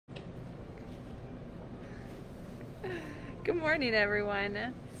Good morning,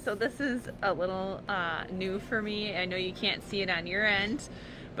 everyone. So this is a little new for me. I know you can't see it on your end,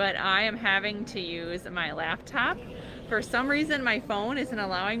 but I am having to use my laptop. For some reason, my phone isn't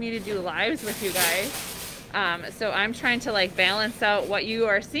allowing me to do lives with you guys. So I'm trying to like balance out what you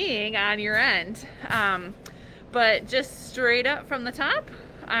are seeing on your end. But just straight up from the top,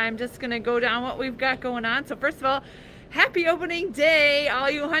 I'm just gonna go down what we've got going on. So first of all, happy opening day,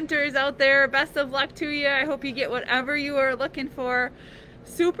 all you hunters out there. Best of luck to you. I hope you get whatever you are looking for.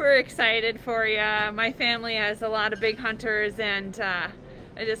 Super excited for you. My family has a lot of big hunters, and I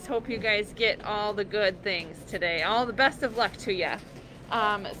just hope you guys get all the good things today. All the best of luck to you.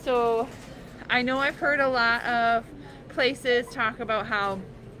 So I know I've heard a lot of places talk about how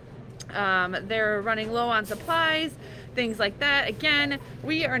they're running low on supplies, things like that. Again,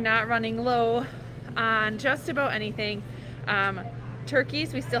 we are not running low on just about anything.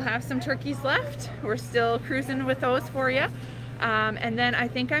 Turkeys, we still have some turkeys left. We're still cruising with those for you. And then I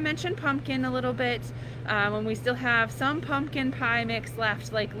think I mentioned pumpkin a little bit. When we still have some pumpkin pie mix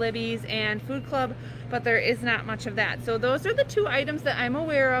left, like Libby's and Food Club, but there is not much of that. So those are the two items that I'm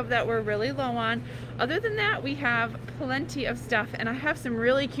aware of that we're really low on. Other than that, we have plenty of stuff, and I have some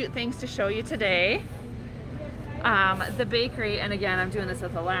really cute things to show you today. The bakery, and again, I'm doing this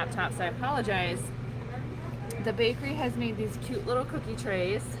with a laptop, so I apologize. The bakery has made these cute little cookie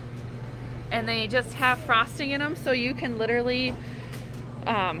trays, and they just have frosting in them, so you can literally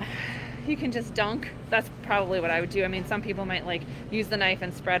you can just dunk. That's probably what I would do. I mean, some people might like use the knife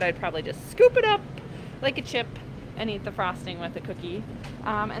and spread. I'd probably just scoop it up like a chip and eat the frosting with the cookie.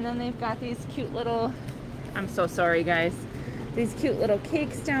 And then they've got these cute little, I'm so sorry guys, these cute little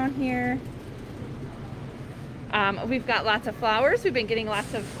cakes down here. We've got lots of flowers. We've been getting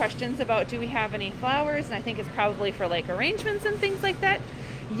lots of questions about, do we have any flowers? And I think it's probably for like arrangements and things like that.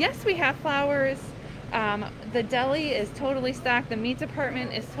 Yes, we have flowers. The deli is totally stocked. The meat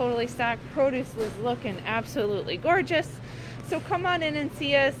department is totally stocked. Produce is looking absolutely gorgeous. So come on in and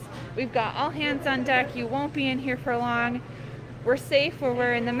see us. We've got all hands on deck. You won't be in here for long. We're safe. We're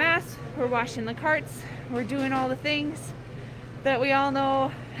wearing the mask. We're washing the carts. We're doing all the things that we all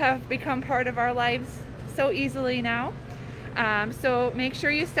know have become part of our lives so easily now. So make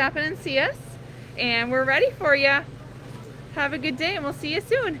sure you stop in and see us, and we're ready for you. Have a good day, and we'll see you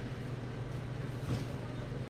soon.